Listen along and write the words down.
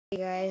Hey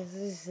guys,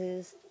 this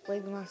is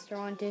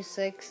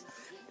Master126.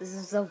 This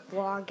is a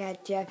vlog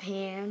at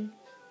Japan.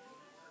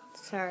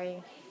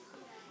 Sorry,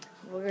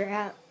 we're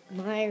at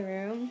my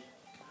room.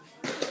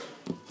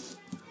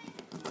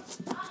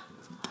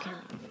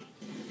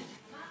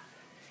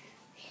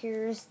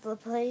 Here's the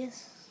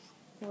place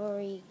where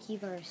we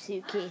keep our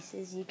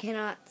suitcases. You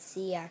cannot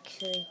see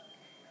actually.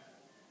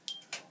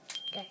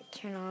 Gotta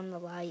turn on the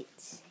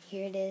lights.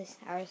 Here it is,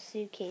 our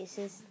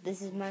suitcases.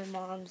 This is my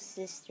mom's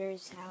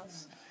sister's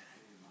house.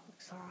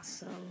 Looks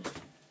awesome.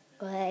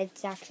 But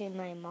it's actually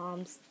my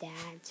mom's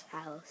dad's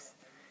house.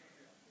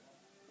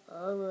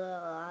 Oh, the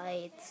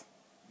lights.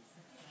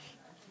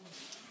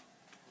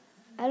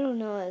 I don't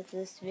know if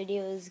this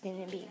video is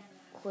gonna be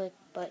quick,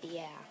 but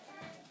yeah.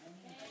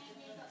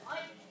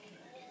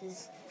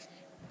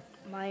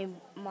 My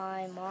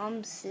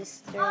mom's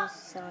sister's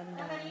son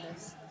done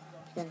this.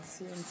 You can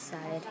see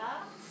inside.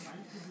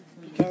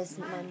 Because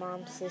my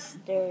mom's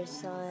sister's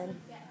son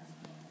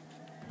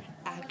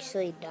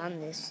actually done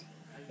this.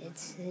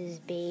 It's his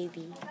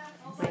baby.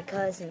 My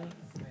cousin,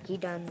 he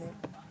done it.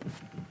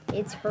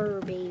 It's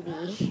her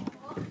baby.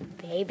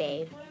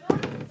 Baby.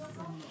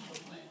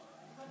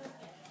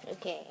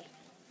 Okay.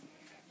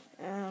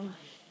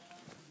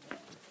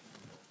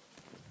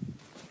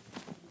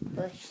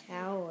 The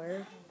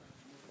shower,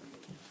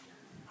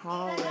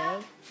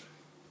 hallway,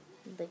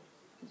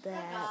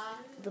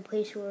 the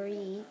place where we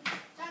eat,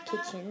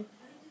 kitchen,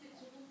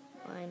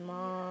 my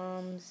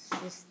mom's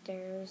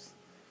sisters,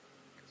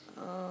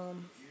 my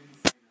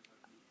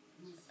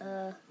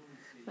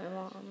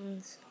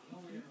mom's.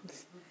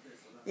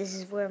 This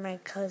is where my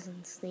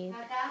cousins sleep.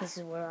 This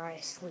is where I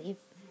sleep.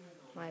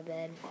 My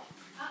bed.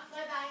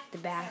 The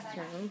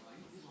bathroom.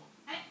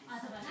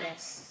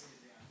 Yes.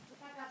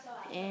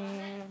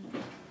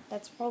 And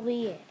that's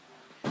probably it.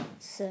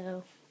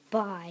 So,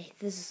 bye.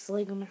 This is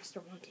Lego Master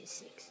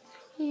 126.